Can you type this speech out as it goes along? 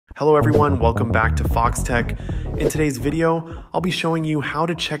Hello everyone, welcome back to Foxtecc. In today's video, I'll be showing you how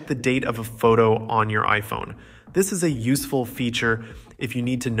to check the date of a photo on your iPhone. This is a useful feature if you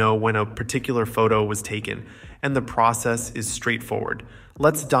need to know when a particular photo was taken, and the process is straightforward.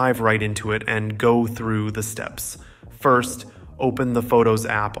 Let's dive right into it and go through the steps. First, open the Photos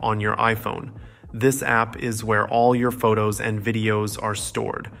app on your iPhone. This app is where all your photos and videos are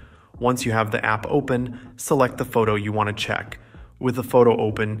stored. Once you have the app open, select the photo you want to check. With the photo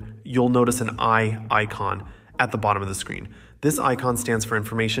open, you'll notice an eye icon at the bottom of the screen. This icon stands for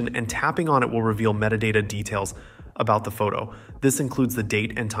information, and tapping on it will reveal metadata details about the photo. This includes the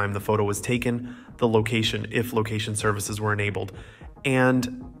date and time the photo was taken, the location if location services were enabled,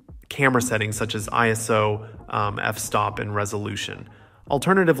 and camera settings such as ISO, f-stop, and resolution.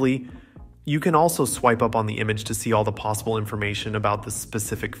 Alternatively, you can also swipe up on the image to see all the possible information about the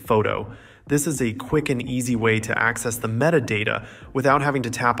specific photo. This is a quick and easy way to access the metadata without having to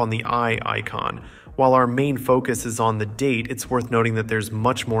tap on the eye icon. While our main focus is on the date, it's worth noting that there's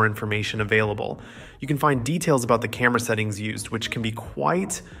much more information available. You can find details about the camera settings used, which can be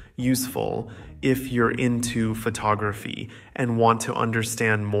quite useful if you're into photography and want to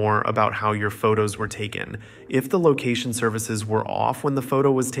understand more about how your photos were taken. If the location services were off when the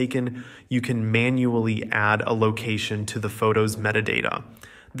photo was taken, you can manually add a location to the photo's metadata.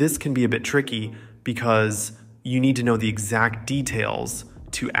 This can be a bit tricky because you need to know the exact details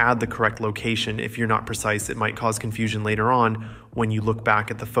to add the correct location. If you're not precise, it might cause confusion later on when you look back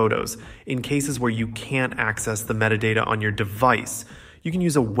at the photos. In cases where you can't access the metadata on your device, you can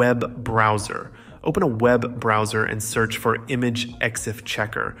use a web browser. Open a web browser and search for Image EXIF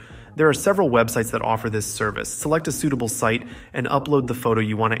Checker. There are several websites that offer this service. Select a suitable site and upload the photo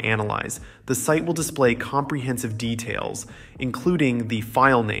you want to analyze. The site will display comprehensive details, including the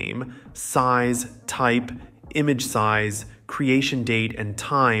file name, size, type, image size, creation date and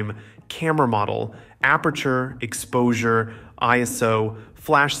time, camera model, aperture, exposure, ISO,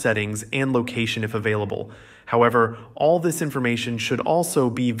 flash settings, and location if available. However, all this information should also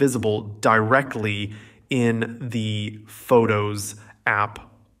be visible directly in the Photos app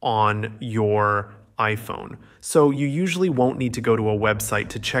on your iPhone. So you usually won't need to go to a website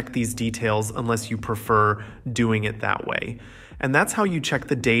to check these details unless you prefer doing it that way. And that's how you check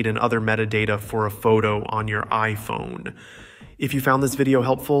the date and other metadata for a photo on your iPhone. If you found this video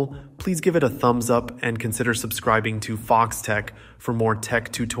helpful, please give it a thumbs up and consider subscribing to Foxtecc for more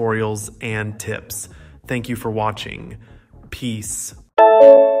tech tutorials and tips. Thank you for watching. Peace.